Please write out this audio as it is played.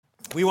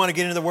We want to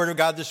get into the Word of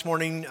God this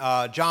morning.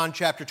 John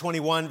chapter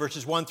 21,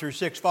 verses 1 through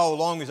 6. Follow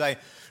along as I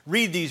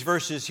read these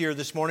verses here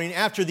this morning.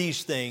 After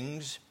these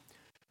things,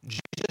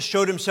 Jesus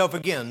showed himself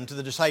again to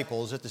the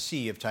disciples at the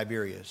Sea of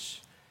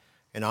Tiberias.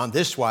 And on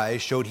this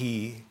wise showed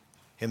he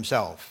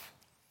himself.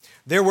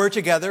 There were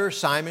together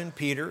Simon,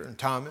 Peter, and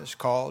Thomas,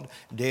 called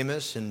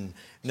Demas, and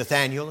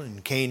Nathanael,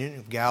 and Canaan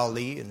of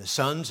Galilee, and the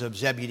sons of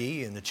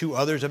Zebedee, and the two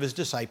others of his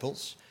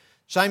disciples.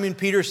 Simon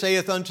Peter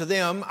saith unto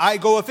them, I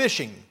go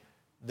a-fishing.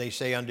 They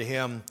say unto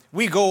him,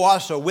 We go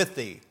also with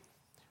thee.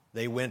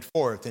 They went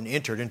forth and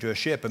entered into a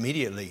ship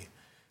immediately,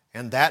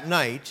 and that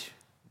night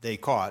they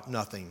caught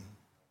nothing.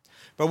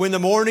 But when the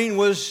morning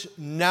was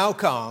now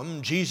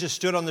come, Jesus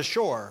stood on the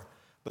shore,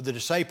 but the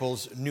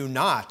disciples knew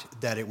not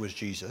that it was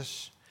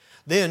Jesus.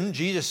 Then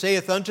Jesus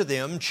saith unto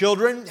them,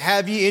 Children,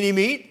 have ye any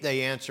meat?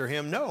 They answer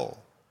him, No.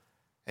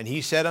 And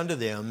he said unto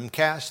them,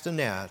 Cast the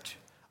net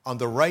on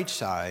the right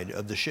side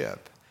of the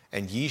ship,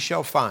 and ye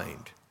shall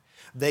find.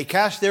 They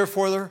cast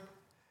therefore,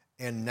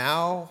 and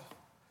now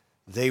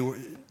they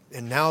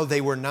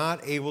were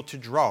not able to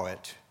draw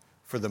it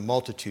for the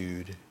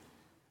multitude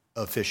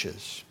of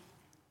fishes.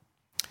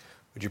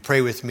 Would you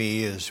pray with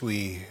me as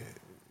we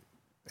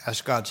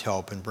ask God's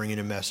help in bringing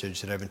a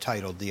message that I've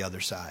entitled The Other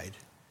Side?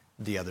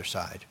 The Other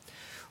Side.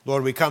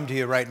 Lord, we come to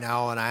you right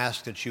now, and I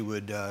ask that you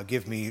would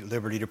give me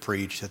liberty to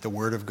preach, that the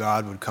Word of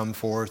God would come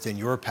forth in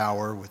your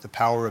power, with the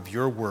power of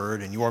your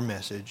Word and your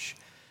message,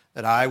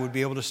 that I would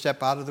be able to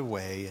step out of the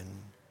way and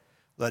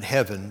let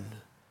heaven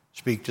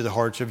speak to the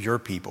hearts of your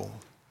people.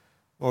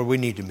 Lord, we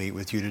need to meet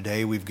with you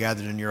today. We've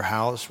gathered in your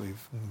house.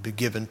 We've been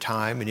given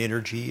time and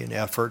energy and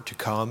effort to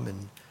come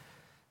and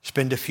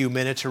spend a few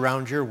minutes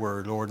around your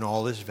word, Lord, and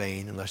all is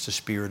vain unless the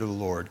Spirit of the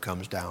Lord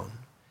comes down.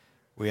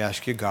 We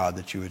ask you, God,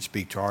 that you would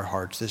speak to our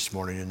hearts this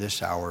morning in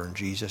this hour. In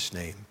Jesus'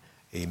 name,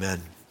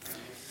 amen.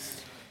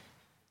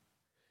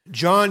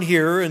 John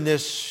here in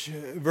this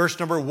verse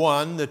number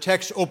 1, the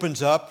text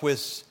opens up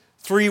with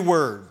 3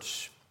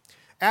 words.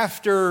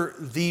 After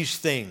these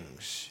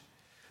things.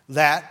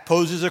 That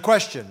poses a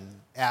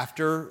question.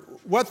 After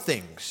what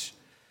things?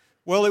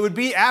 Well, it would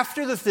be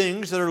after the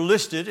things that are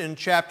listed in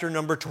chapter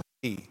number 20.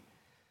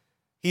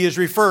 He is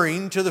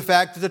referring to the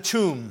fact that the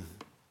tomb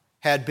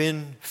had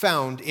been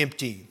found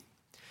empty.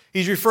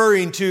 He's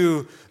referring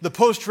to the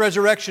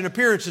post-resurrection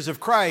appearances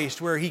of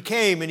Christ, where he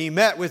came and he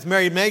met with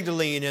Mary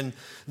Magdalene and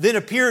then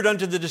appeared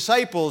unto the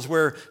disciples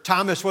where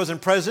Thomas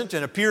wasn't present,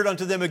 and appeared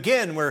unto them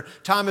again where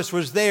Thomas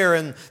was there,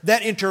 and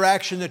that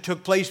interaction that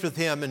took place with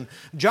him. And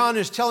John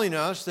is telling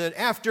us that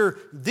after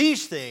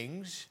these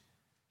things,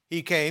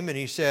 he came and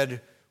he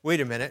said, wait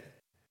a minute,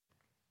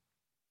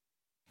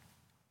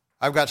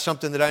 I've got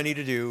something that I need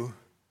to do.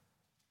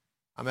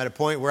 I'm at a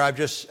point where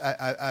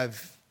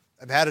I've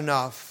had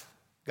enough.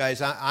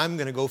 Guys, I'm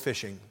going to go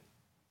fishing.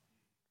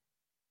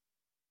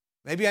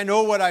 Maybe I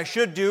know what I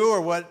should do or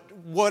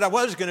what I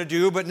was going to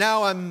do, but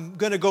now I'm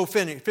going to go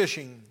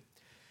fishing.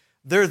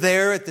 They're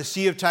there at the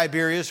Sea of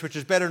Tiberias, which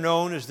is better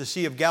known as the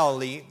Sea of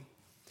Galilee.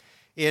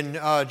 In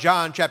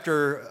John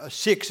chapter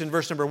 6 and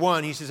verse number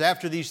 1, he says,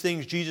 After these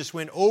things, Jesus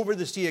went over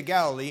the Sea of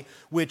Galilee,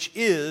 which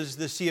is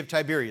the Sea of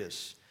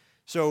Tiberias.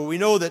 So we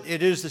know that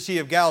it is the Sea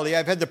of Galilee.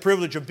 I've had the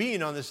privilege of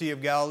being on the Sea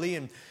of Galilee,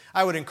 and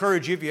I would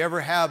encourage you, if you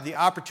ever have the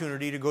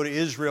opportunity to go to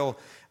Israel,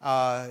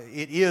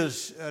 it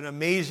is an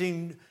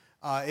amazing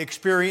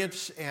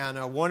experience and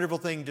a wonderful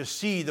thing to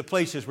see the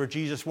places where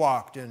Jesus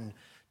walked, and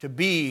to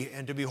be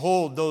and to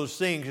behold those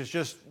things. It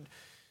just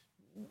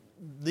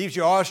leaves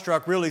you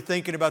awestruck, really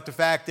thinking about the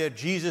fact that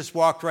Jesus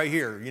walked right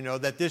here,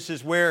 that this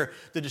is where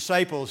the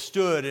disciples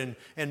stood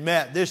and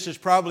met. This is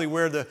probably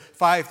where the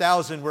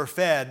 5,000 were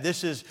fed.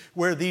 This is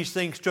where these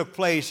things took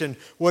place, and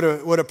what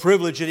a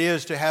privilege it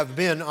is to have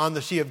been on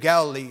the Sea of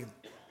Galilee.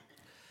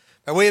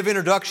 By way of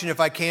introduction,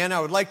 if I can, I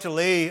would like to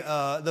lay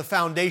the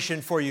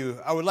foundation for you.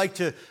 I would like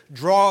to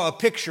draw a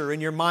picture in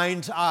your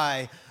mind's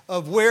eye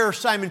of where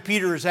Simon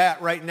Peter is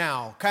at right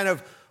now, kind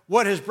of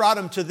what has brought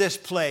him to this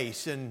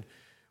place, and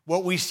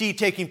what we see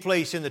taking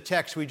place in the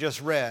text we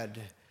just read,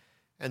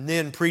 and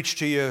then preach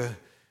to you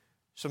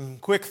some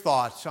quick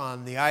thoughts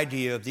on the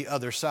idea of the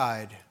other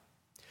side.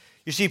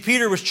 You see,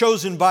 Peter was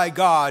chosen by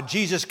God.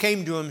 Jesus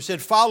came to him and said,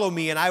 Follow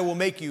me and I will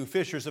make you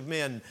fishers of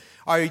men.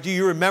 Do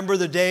you remember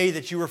the day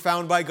that you were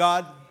found by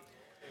God?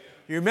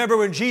 You remember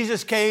when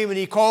Jesus came and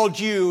he called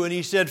you and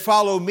he said,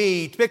 Follow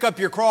me, pick up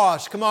your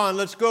cross, come on,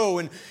 let's go.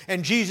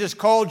 And Jesus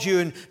called you,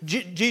 and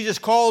Jesus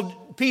called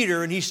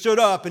Peter, and he stood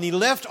up and he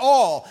left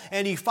all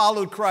and he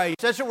followed Christ.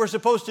 That's what we're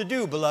supposed to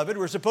do, beloved.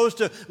 We're supposed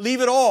to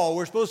leave it all.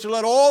 We're supposed to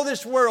let all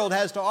this world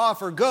has to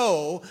offer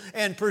go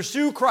and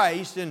pursue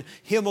Christ and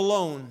him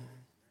alone,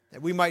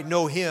 that we might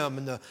know him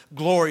and the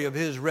glory of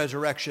his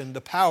resurrection, the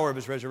power of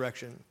his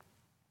resurrection.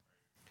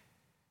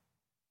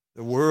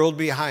 The world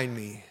behind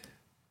me,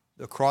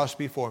 the cross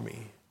before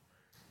me.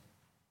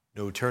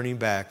 No turning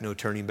back, no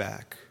turning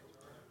back.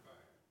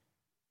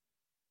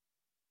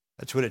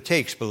 That's what it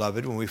takes,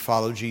 beloved, when we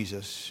follow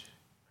Jesus.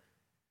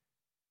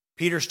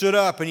 Peter stood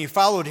up and he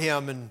followed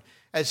him, and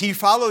as he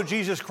followed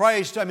Jesus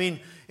Christ,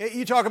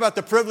 you talk about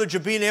the privilege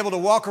of being able to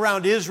walk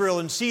around Israel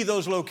and see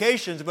those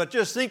locations, but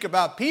just think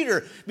about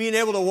Peter being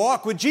able to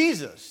walk with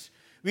Jesus,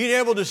 being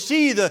able to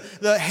see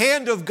the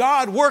hand of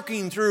God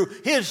working through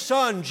His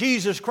Son,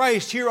 Jesus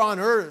Christ, here on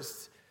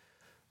earth.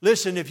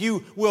 Listen, if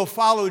you will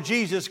follow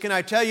Jesus, can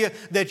I tell you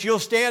that you'll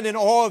stand in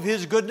awe of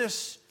His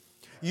goodness?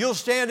 You'll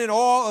stand in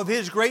awe of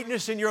His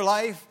greatness in your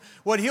life.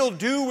 What He'll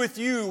do with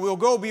you will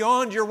go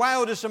beyond your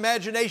wildest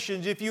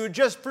imaginations if you would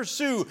just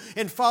pursue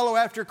and follow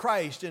after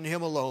Christ and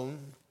Him alone.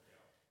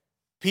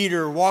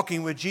 Peter,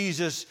 walking with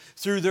Jesus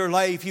through their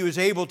life, he was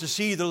able to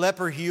see the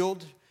leper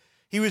healed.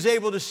 He was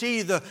able to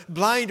see the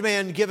blind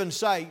man given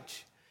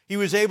sight. He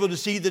was able to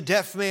see the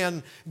deaf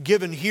man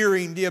given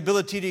hearing, the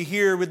ability to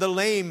hear, with the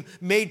lame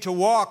made to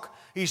walk.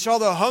 He saw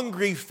the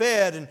hungry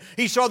fed, and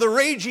he saw the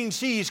raging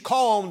seas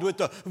calmed with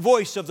the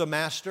voice of the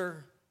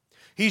Master.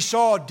 He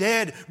saw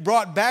dead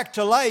brought back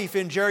to life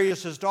in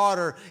Jairus'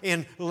 daughter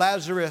and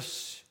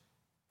Lazarus.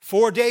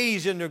 4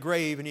 days in the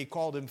grave, and He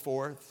called him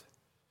forth.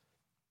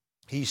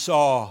 He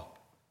saw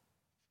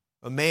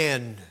a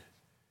man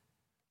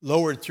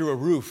lowered through a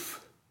roof,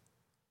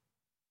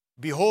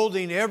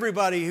 beholding every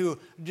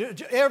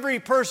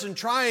person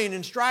trying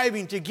and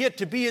striving to get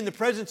to be in the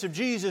presence of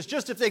Jesus,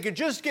 just if they could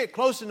just get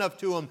close enough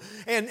to Him.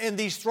 And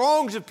these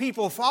throngs of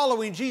people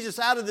following Jesus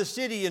out of the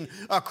city and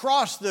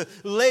across the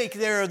lake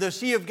there, the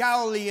Sea of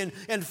Galilee,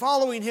 and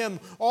following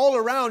Him all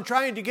around,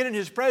 trying to get in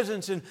His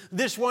presence. And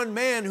this one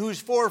man whose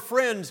 4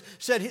 friends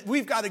said,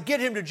 we've got to get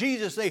him to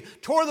Jesus. They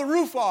tore the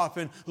roof off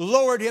and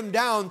lowered him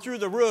down through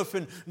the roof.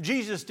 And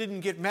Jesus didn't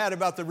get mad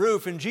about the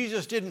roof, and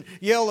Jesus didn't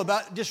yell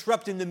about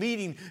disrupting the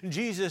meeting.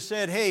 Jesus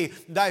said, hey,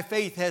 thy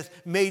faith hath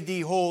made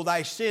thee whole.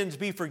 Thy sins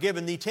be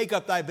forgiven thee. Take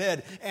up thy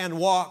bed and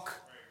walk.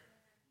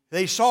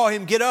 They saw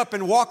him get up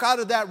and walk out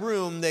of that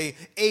room. They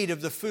ate of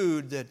the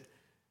food that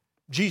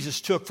Jesus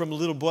took from a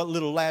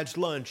little lad's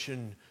lunch,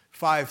 and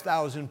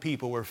 5,000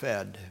 people were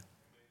fed.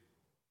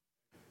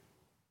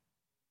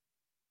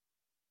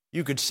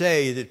 You could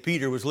say that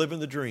Peter was living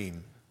the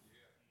dream.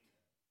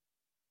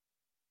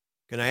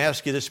 Can I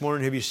ask you this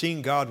morning, have you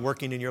seen God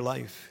working in your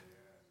life?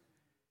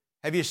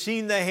 Have you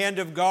seen the hand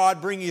of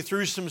God bring you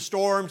through some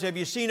storms? Have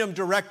you seen Him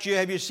direct you?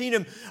 Have you seen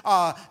Him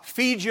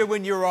feed you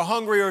when you were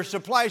hungry, or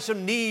supply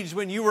some needs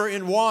when you were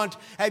in want?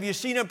 Have you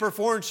seen Him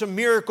perform some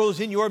miracles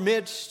in your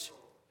midst?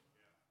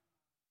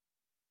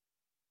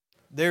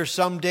 There's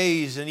some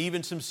days and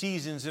even some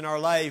seasons in our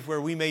life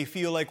where we may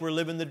feel like we're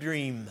living the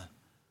dream.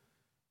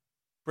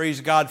 Praise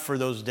God for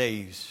those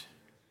days.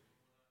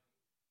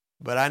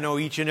 But I know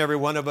each and every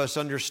one of us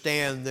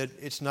understand that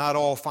it's not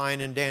all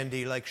fine and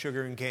dandy like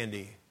sugar and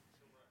candy.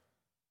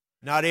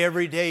 Not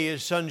every day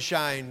is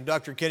sunshine.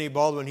 Dr. Kenny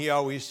Baldwin, he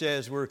always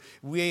says,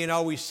 we ain't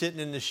always sitting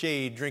in the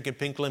shade drinking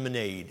pink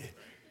lemonade.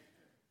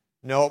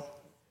 Nope.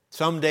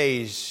 Some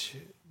days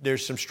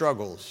there's some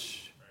struggles.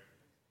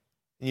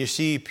 And you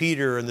see,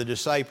 Peter and the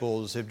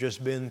disciples have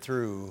just been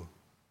through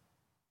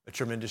a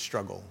tremendous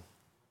struggle.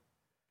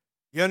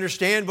 You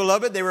understand,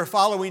 beloved? They were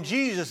following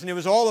Jesus, and it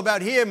was all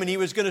about Him, and He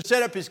was going to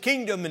set up His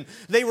kingdom, and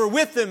they were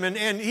with Him,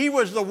 and He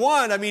was the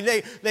one. I mean,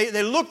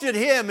 they looked at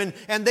Him,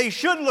 and they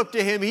should look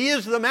to Him. He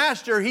is the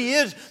Master. He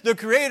is the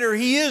Creator.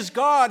 He is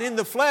God in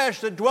the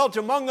flesh that dwelt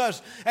among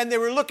us, and they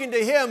were looking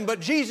to Him, but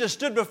Jesus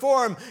stood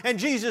before them, and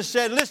Jesus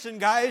said, listen,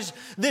 guys,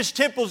 this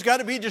temple's got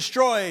to be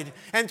destroyed,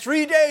 and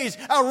 3 days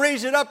I'll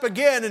raise it up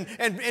again.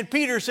 And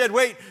Peter said,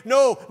 wait,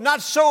 no,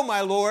 not so,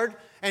 my Lord.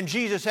 And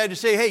Jesus had to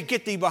say, hey,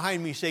 get thee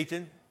behind me,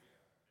 Satan.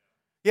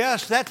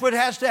 Yes, that's what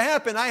has to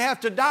happen. I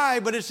have to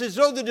die, but it's as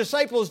though the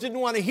disciples didn't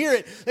want to hear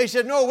it. They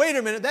said, no, wait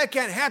a minute, that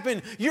can't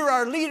happen. You're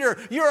our leader.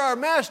 You're our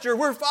master.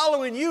 We're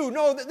following you.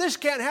 No, this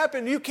can't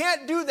happen. You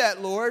can't do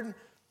that, Lord.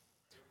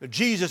 But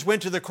Jesus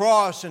went to the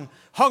cross and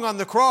hung on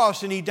the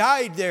cross, and He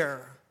died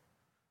there.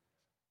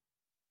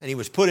 And He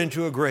was put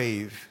into a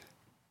grave.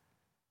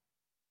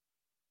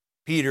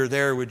 Peter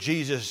there with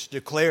Jesus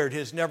declared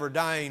his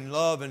never-dying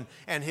love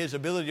and his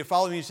ability to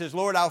follow Him. He says,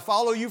 Lord, I'll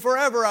follow you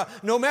forever,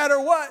 no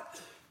matter what.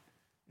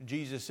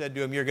 Jesus said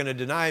to him, you're going to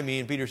deny me.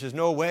 And Peter says,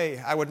 no way.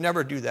 I would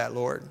never do that,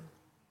 Lord.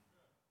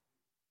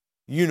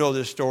 You know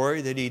the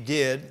story that he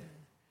did.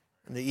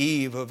 On the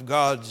eve of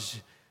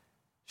God's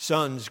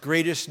Son's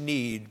greatest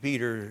need,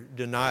 Peter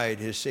denied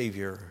his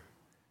Savior.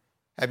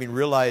 Having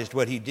realized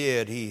what he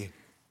did, he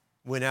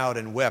went out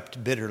and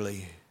wept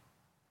bitterly.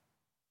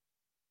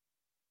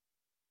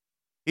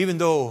 Even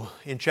though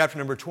in chapter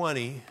number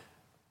 20,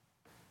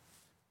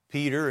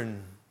 Peter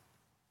and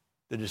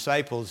the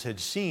disciples had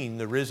seen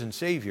the risen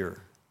Savior,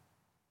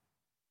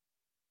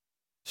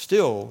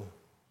 still,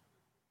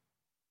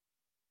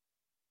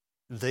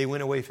 they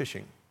went away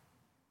fishing.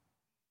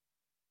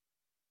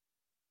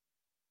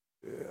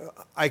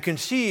 I can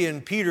see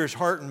in Peter's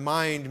heart and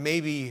mind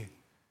maybe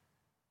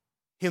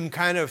him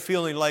kind of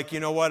feeling like, you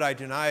know what, I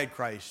denied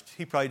Christ.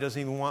 He probably doesn't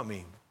even want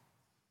me.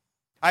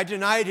 I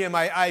denied Him.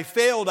 I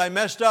failed. I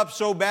messed up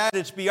so bad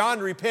it's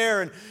beyond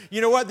repair. And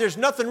you know what, there's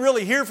nothing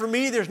really here for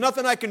me. There's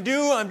nothing I can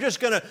do. I'm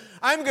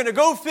going to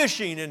go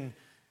fishing. And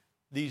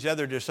these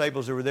other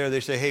disciples that were there, they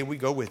say, hey, we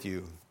go with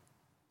you.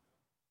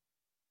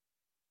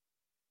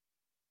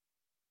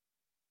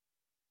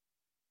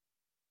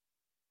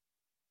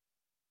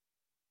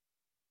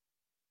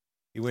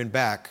 He went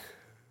back.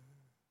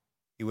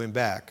 He went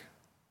back.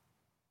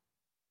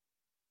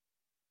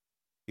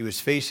 He was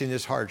facing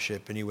this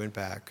hardship, and he went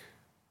back.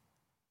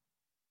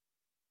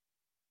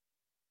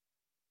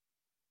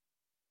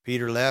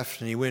 Peter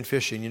left, and he went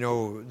fishing. You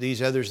know,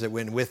 these others that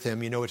went with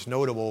him, you know, it's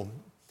notable.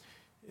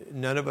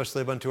 None of us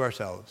live unto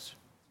ourselves.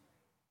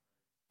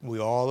 We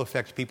all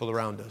affect people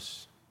around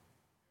us.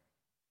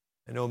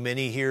 I know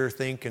many here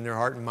think in their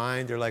heart and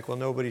mind, they're like, well,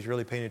 nobody's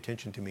really paying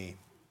attention to me.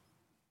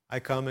 I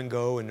come and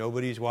go, and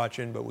nobody's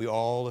watching, but we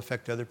all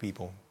affect other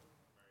people.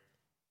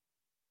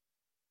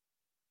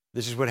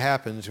 This is what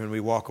happens when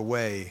we walk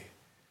away.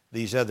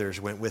 These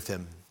others went with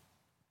him.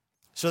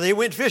 So they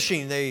went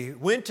fishing. They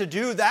went to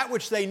do that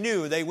which they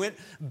knew. They went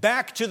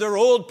back to their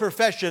old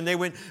profession. They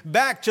went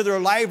back to their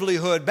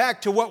livelihood,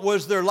 back to what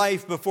was their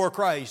life before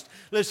Christ.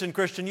 Listen,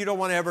 Christian, you don't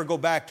want to ever go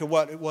back to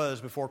what it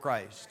was before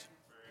Christ.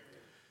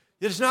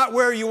 It's not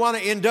where you want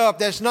to end up.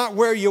 That's not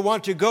where you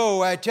want to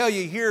go. I tell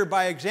you here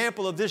by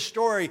example of this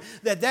story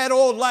that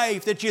old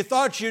life that you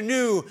thought you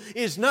knew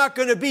is not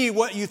going to be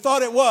what you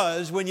thought it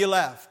was when you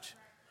left.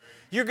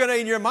 You're going to,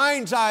 in your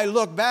mind's eye,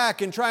 look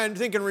back and try and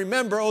think and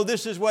remember, oh,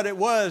 this is what it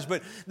was.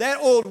 But that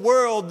old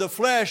world, the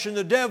flesh and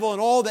the devil and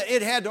all that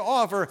it had to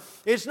offer,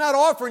 it's not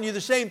offering you the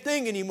same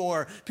thing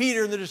anymore.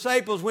 Peter and the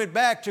disciples went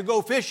back to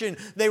go fishing.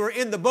 They were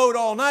in the boat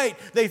all night.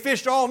 They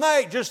fished all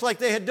night just like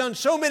they had done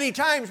so many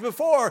times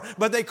before,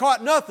 but they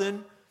caught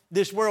nothing.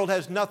 This world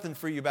has nothing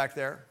for you back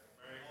there.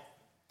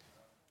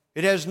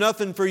 It has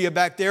nothing for you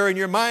back there. In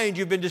your mind,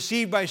 you've been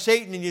deceived by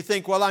Satan and you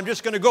think, well, I'm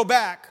just going to go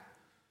back.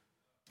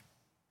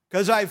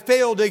 Because I've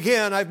failed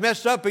again, I've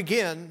messed up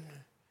again.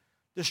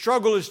 The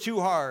struggle is too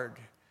hard.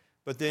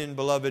 But then,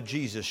 beloved,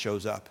 Jesus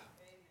shows up.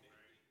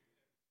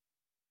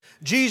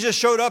 Jesus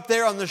showed up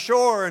there on the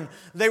shore, and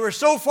they were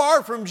so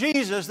far from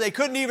Jesus, they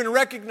couldn't even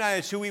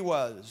recognize who he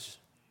was.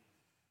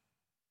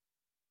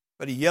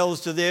 But he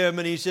yells to them,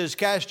 and he says,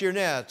 cast your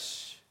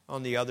nets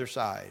on the other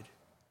side.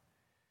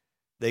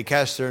 They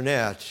cast their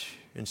net,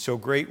 and so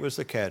great was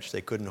the catch,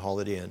 they couldn't haul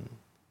it in.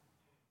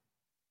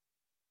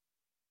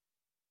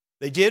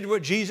 They did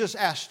what Jesus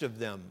asked of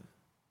them.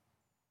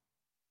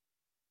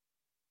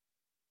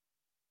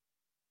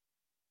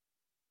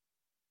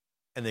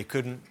 And they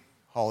couldn't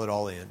haul it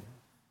all in.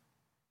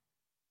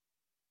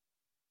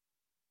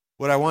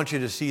 What I want you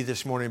to see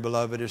this morning,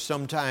 beloved, is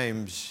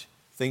sometimes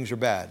things are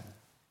bad.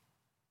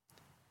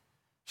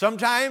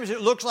 Sometimes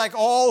it looks like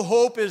all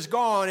hope is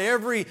gone.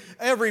 Every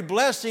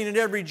blessing and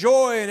every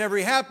joy and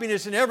every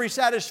happiness and every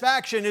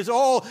satisfaction is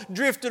all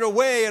drifted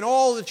away, and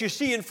all that you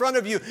see in front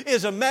of you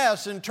is a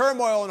mess and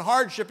turmoil and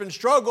hardship and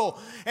struggle.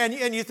 And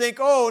you think,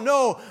 oh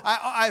no,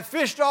 I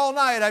fished all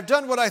night. I've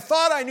done what I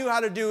thought I knew how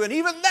to do, and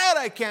even that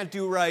I can't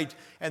do right.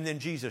 And then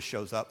Jesus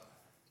shows up.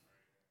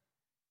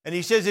 And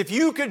he says, if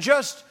you could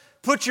just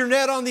put your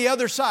net on the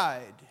other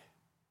side.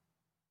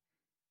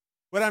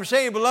 What I'm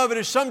saying, beloved,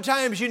 is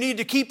sometimes you need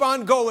to keep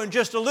on going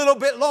just a little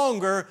bit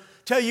longer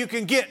till you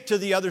can get to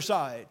the other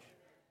side.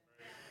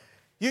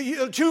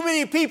 Too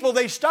many people,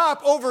 they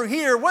stop over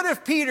here. What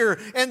if Peter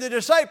and the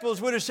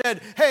disciples would have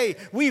said, hey,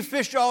 we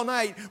fished all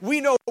night.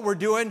 We know what we're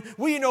doing.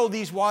 We know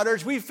these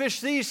waters. We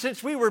fished these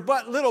since we were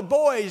but little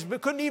boys,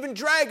 but couldn't even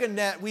drag a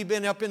net. We've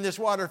been up in this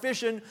water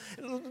fishing.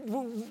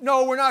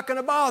 No, we're not going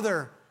to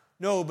bother.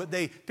 No, but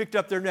they picked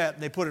up their net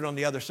and they put it on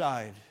the other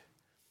side.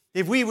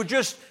 If we would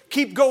just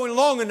keep going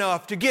long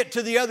enough to get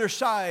to the other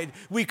side,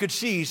 we could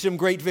see some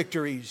great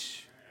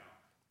victories.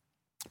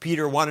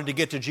 Peter wanted to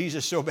get to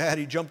Jesus so bad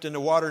he jumped in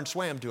the water and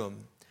swam to him.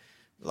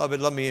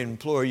 Beloved, let me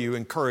implore you,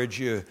 encourage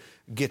you,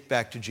 get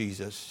back to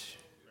Jesus.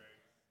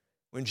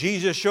 When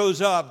Jesus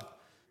shows up,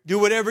 do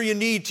whatever you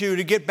need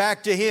to get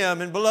back to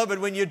him. And beloved,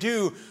 when you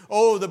do,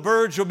 oh, the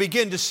birds will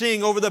begin to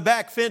sing over the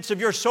back fence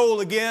of your soul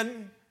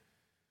again.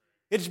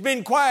 It's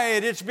been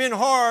quiet, it's been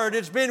hard,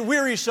 it's been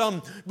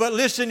wearisome. But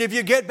listen, if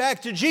you get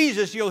back to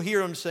Jesus, you'll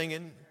hear him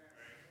singing.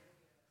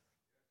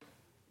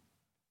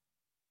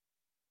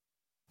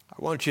 I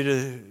want you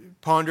to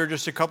ponder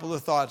just a couple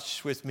of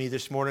thoughts with me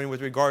this morning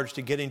with regards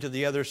to getting to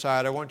the other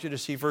side. I want you to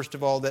see, first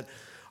of all, that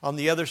on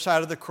the other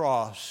side of the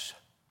cross,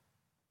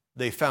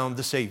 they found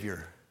the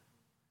Savior.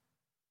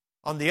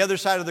 On the other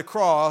side of the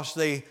cross,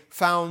 they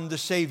found the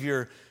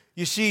Savior.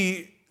 You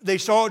see, they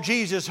saw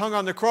Jesus hung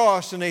on the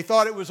cross and they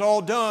thought it was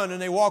all done,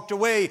 and they walked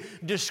away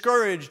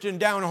discouraged and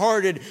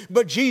downhearted.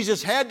 But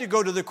Jesus had to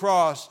go to the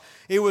cross.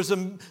 It was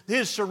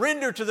his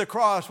surrender to the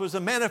cross was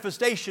a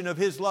manifestation of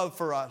his love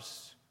for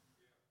us.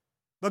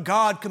 But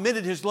God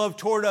committed his love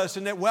toward us,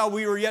 and that while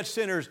we were yet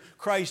sinners,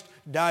 Christ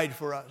died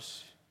for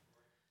us.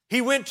 He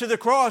went to the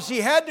cross.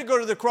 He had to go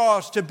to the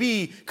cross to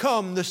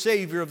become the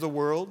Savior of the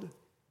world.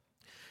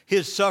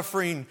 His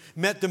suffering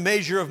met the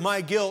measure of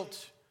my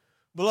guilt.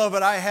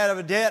 Beloved, I had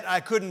a debt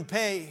I couldn't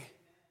pay.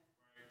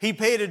 He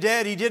paid a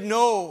debt he didn't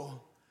owe.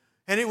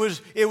 And it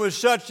was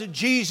such that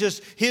Jesus,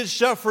 his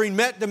suffering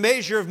met the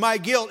measure of my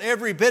guilt,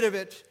 every bit of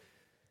it.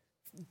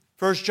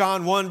 1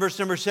 John 1 verse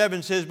number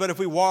 7 says, but if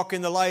we walk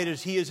in the light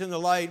as he is in the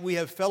light, we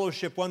have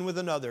fellowship one with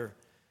another.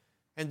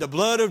 And the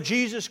blood of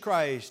Jesus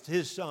Christ,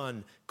 his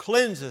Son,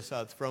 cleanses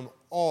us from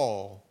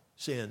all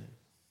sin.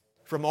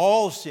 From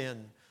all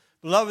sin.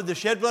 Beloved, the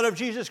shed blood of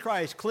Jesus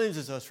Christ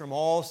cleanses us from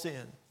all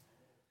sin.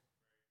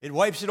 It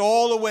wipes it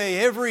all away,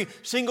 every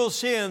single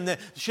sin. The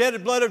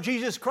shed blood of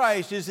Jesus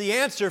Christ is the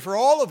answer for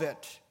all of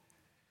it.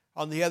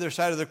 On the other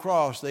side of the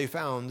cross, they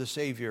found the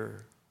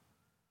Savior.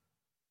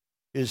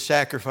 His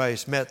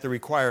sacrifice met the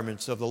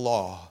requirements of the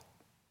law.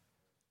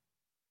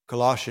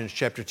 Colossians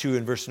chapter 2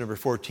 and verse number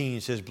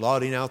 14 says,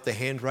 blotting out the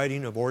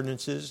handwriting of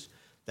ordinances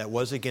that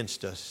was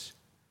against us.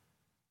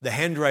 The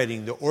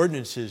handwriting, the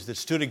ordinances that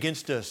stood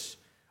against us,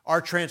 our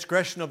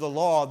transgression of the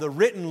law, the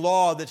written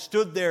law that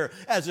stood there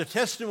as a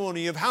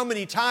testimony of how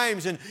many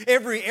times in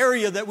every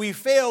area that we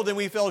failed and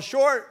we fell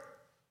short.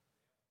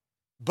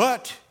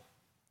 But,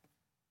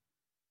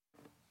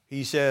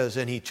 he says,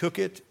 and he took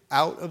it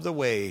out of the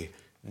way,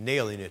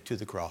 nailing it to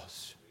the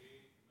cross.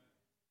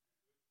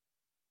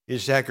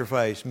 His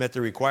sacrifice met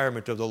the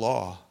requirement of the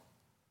law.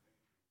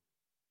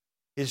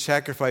 His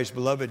sacrifice,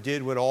 beloved,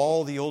 did what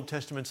all the Old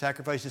Testament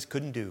sacrifices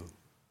couldn't do.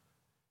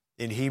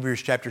 In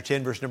Hebrews chapter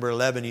 10, verse number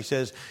 11, he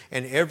says,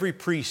 and every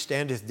priest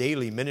standeth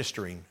daily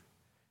ministering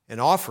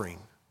and offering,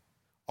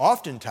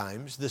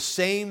 oftentimes the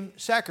same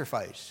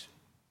sacrifice,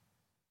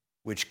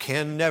 which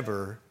can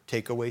never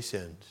take away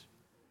sins.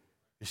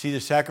 You see,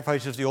 the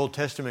sacrifices of the Old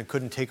Testament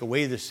couldn't take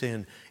away the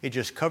sin. It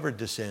just covered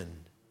the sin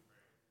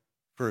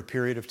for a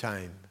period of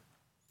time.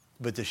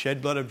 But the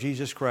shed blood of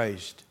Jesus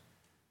Christ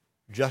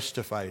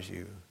justifies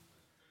you,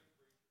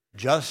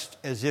 just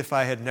as if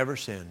I had never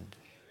sinned.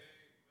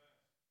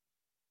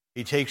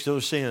 He takes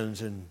those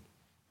sins and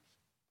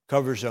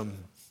covers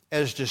them.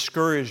 As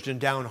discouraged and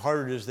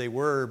downhearted as they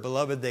were,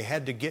 beloved, they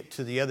had to get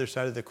to the other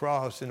side of the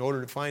cross in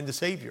order to find the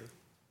Savior.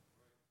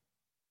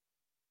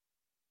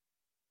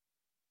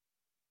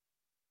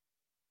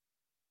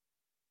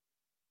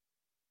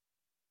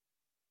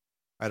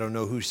 I don't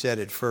know who said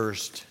it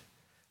first,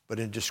 but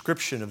in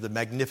description of the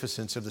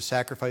magnificence of the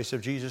sacrifice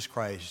of Jesus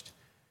Christ,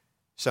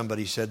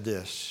 somebody said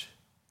this: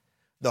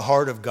 the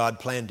heart of God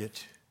planned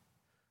it.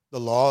 The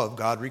law of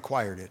God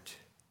required it.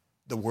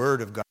 The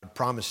word of God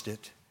promised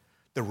it.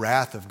 The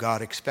wrath of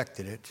God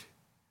expected it.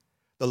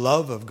 The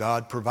love of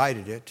God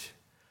provided it.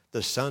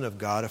 The Son of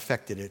God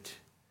effected it.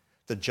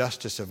 The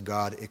justice of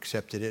God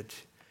accepted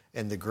it.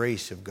 And the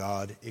grace of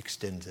God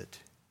extends it.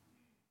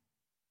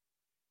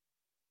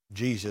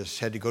 Jesus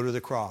had to go to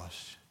the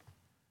cross,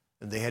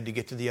 and they had to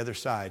get to the other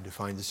side to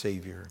find the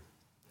Savior.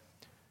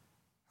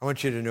 I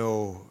want you to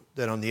know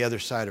that on the other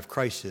side of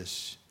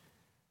crisis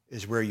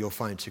is where you'll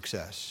find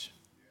success.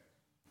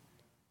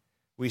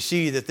 We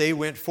see that they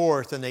went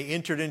forth and they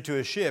entered into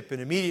a ship,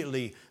 and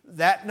immediately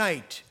that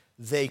night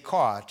they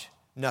caught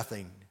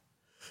nothing.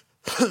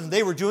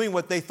 They were doing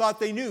what they thought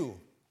they knew.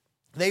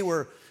 They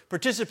were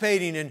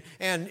participating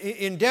and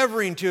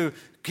endeavoring to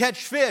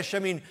catch fish. I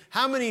mean,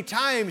 how many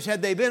times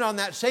had they been on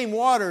that same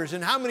waters,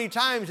 and how many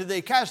times had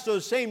they cast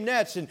those same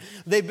nets, and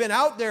they've been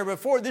out there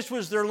before. This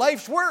was their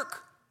life's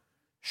work.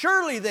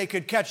 Surely they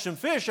could catch some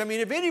fish. I mean,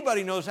 if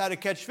anybody knows how to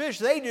catch fish,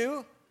 they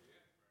do.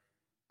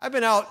 I've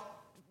been out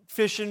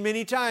fishing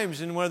many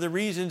times, and one of the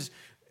reasons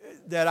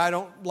that I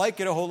don't like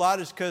it a whole lot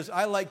is because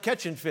I like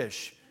catching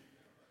fish.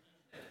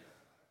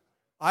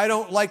 I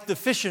don't like the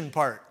fishing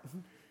part.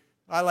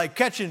 I like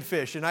catching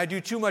fish, and I do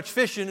too much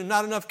fishing and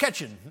not enough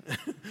catching.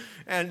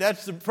 And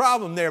that's the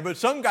problem there. But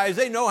some guys,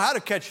 they know how to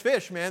catch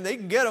fish, man. They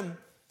can get them.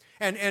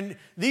 And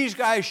these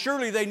guys,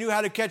 surely they knew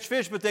how to catch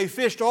fish, but they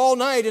fished all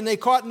night and they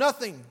caught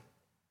nothing.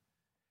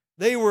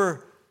 They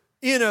were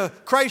in a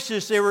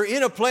crisis. They were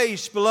in a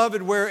place,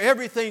 beloved, where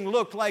everything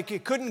looked like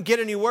it couldn't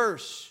get any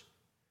worse.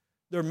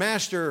 Their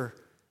master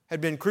had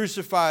been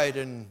crucified,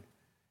 and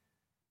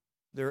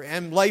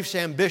their life's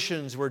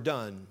ambitions were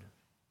done.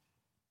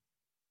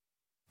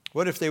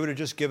 What if they would have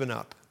just given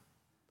up?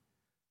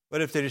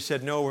 What if they just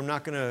said, no, I'm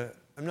not going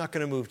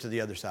to move to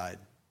the other side.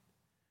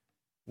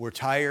 We're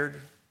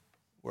tired.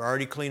 We're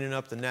already cleaning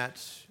up the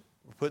nets.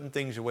 We're putting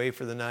things away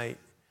for the night.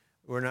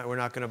 We're not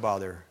going to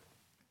bother.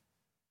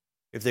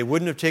 If they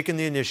wouldn't have taken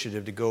the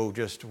initiative to go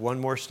just one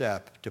more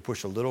step, to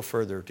push a little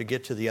further, to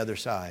get to the other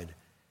side,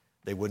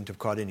 they wouldn't have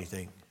caught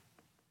anything.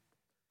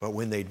 But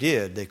when they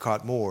did, they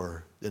caught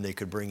more than they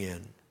could bring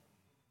in.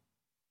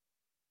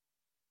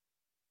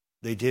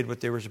 They did what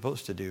they were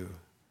supposed to do.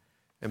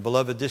 And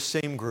beloved, this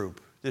same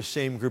group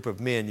of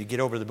men, you get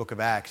over the book of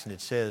Acts and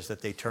it says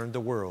that they turned the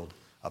world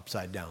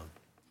upside down.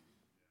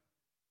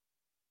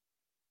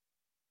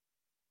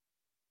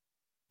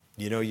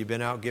 You know, you've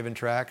been out giving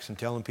tracts and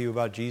telling people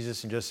about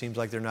Jesus and it just seems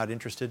like they're not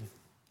interested.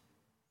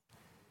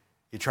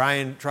 You try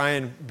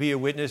and be a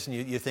witness and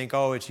you think,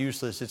 oh, it's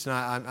useless. It's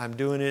not. I'm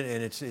doing it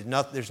and it's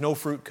not. There's no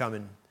fruit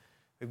coming.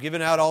 We've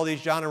given out all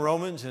these John and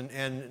Romans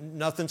and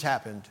nothing's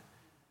happened.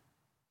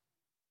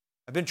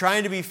 I've been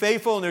trying to be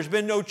faithful and there's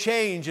been no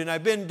change, and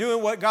I've been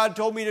doing what God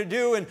told me to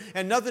do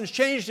and nothing's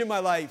changed in my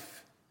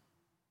life.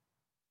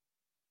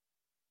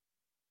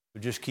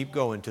 But just keep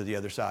going to the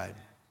other side.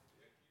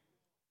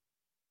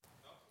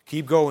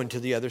 Keep going to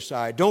the other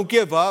side. Don't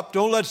give up.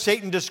 Don't let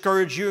Satan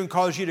discourage you and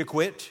cause you to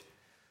quit.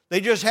 They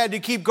just had to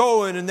keep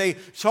going, and they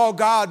saw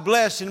God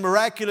bless in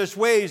miraculous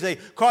ways. They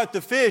caught the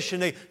fish,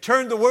 and they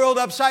turned the world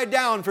upside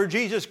down for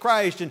Jesus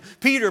Christ. And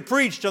Peter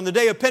preached on the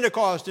day of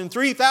Pentecost, and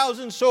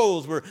 3,000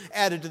 souls were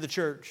added to the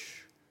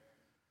church.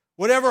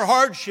 Whatever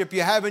hardship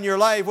you have in your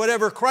life,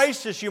 whatever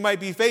crisis you might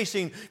be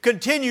facing,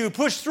 continue,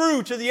 push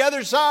through to the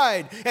other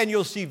side, and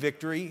you'll see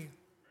victory.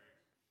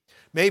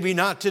 Maybe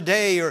not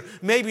today, or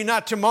maybe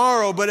not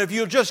tomorrow, but if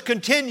you'll just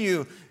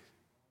continue,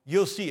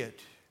 you'll see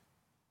it.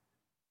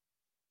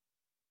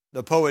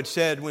 The poet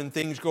said, when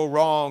things go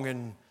wrong,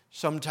 and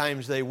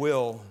sometimes they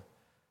will,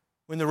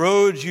 when the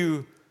road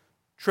you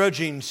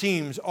trudging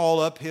seems all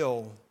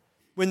uphill,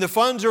 when the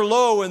funds are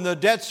low and the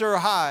debts are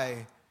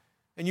high,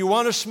 and you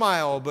want to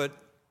smile, but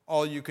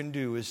all you can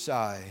do is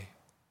sigh.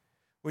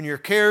 When your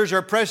cares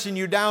are pressing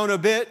you down a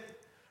bit,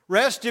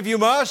 rest if you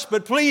must,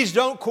 but please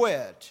don't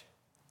quit.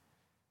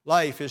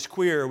 Life is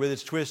queer with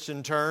its twists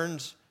and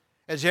turns,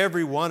 as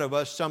every one of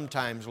us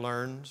sometimes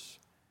learns.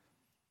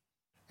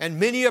 And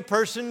many a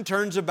person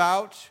turns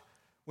about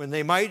when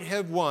they might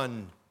have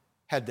won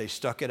had they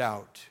stuck it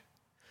out.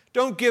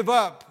 Don't give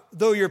up,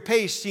 though your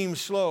pace seems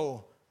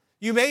slow.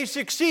 You may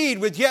succeed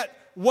with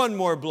yet one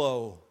more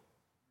blow.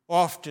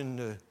 Often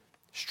the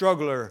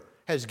struggler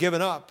has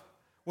given up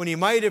when he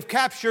might have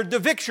captured the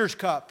victor's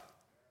cup.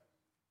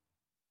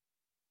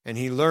 And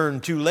he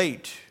learned too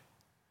late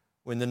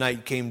when the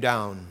night came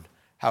down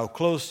how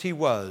close he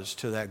was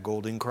to that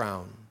golden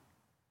crown.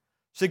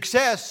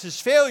 Success is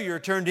failure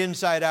turned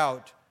inside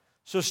out.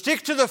 So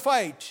stick to the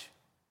fight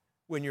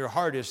when you're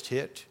hardest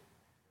hit.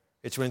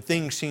 It's when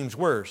things seem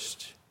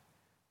worst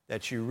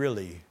that you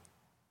really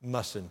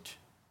mustn't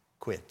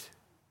quit.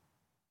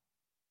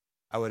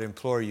 I would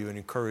implore you and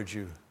encourage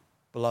you,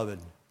 beloved,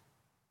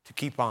 to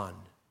keep on.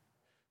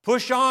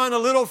 Push on a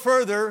little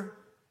further.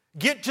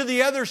 Get to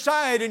the other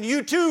side, and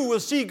you too will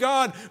see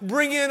God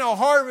bring in a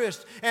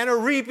harvest and a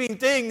reaping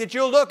thing that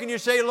you'll look and you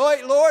say,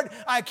 Lord,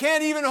 I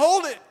can't even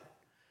hold it.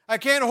 I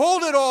can't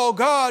hold it all.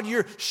 God,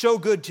 you're so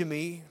good to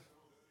me.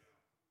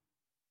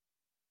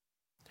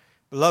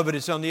 Beloved,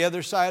 it's on the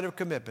other side of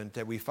commitment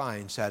that we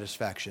find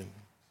satisfaction.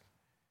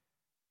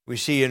 We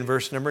see in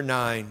verse number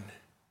 9,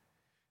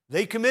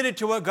 they committed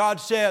to what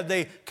God said.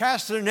 They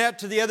cast their net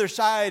to the other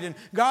side, and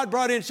God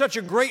brought in such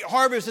a great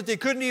harvest that they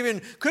couldn't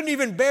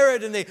even bear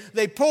it, and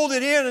they pulled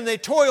it in, and they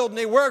toiled, and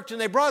they worked, and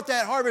they brought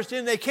that harvest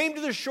in. They came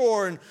to the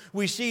shore, and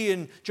we see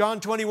in John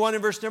 21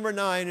 and verse number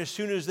 9, as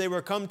soon as they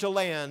were come to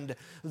land,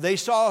 they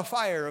saw a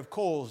fire of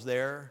coals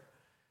there,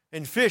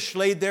 and fish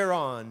laid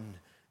thereon,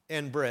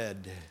 and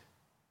bread.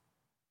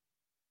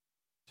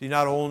 See,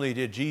 not only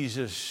did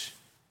Jesus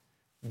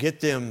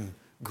get them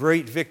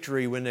great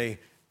victory when they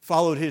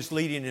followed his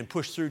leading and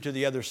pushed through to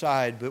the other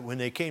side, but when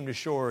they came to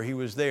shore, he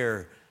was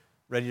there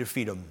ready to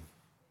feed them.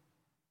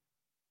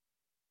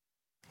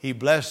 He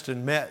blessed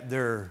and met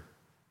their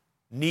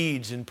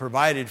needs and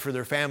provided for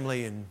their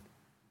family, and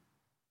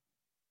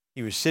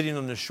he was sitting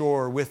on the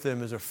shore with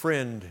them as a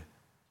friend,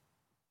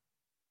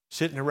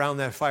 sitting around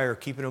that fire,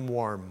 keeping them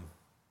warm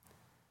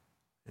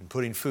and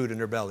putting food in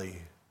their belly.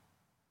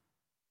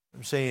 What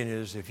I'm saying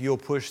is, if you'll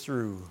push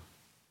through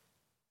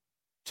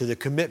to the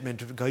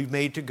commitment you've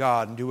made to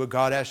God and do what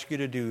God asks you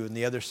to do, on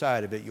the other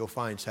side of it, you'll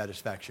find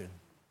satisfaction.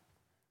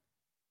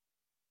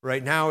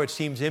 Right now, it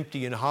seems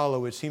empty and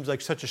hollow. It seems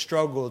like such a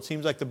struggle. It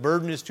seems like the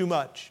burden is too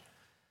much.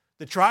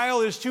 The trial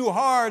is too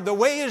hard. The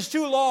way is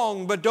too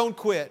long, but don't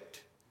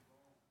quit,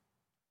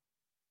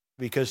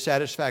 because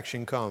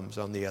satisfaction comes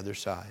on the other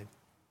side.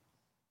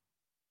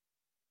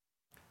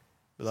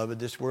 Beloved,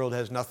 this world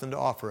has nothing to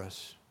offer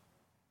us.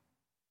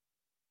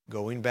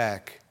 Going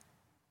back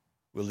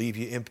will leave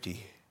you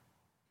empty.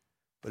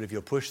 But if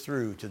you'll push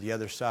through to the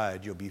other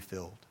side, you'll be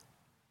filled.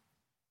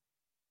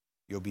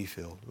 You'll be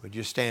filled. Would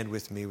you stand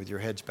with me with your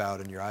heads bowed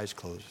and your eyes closed?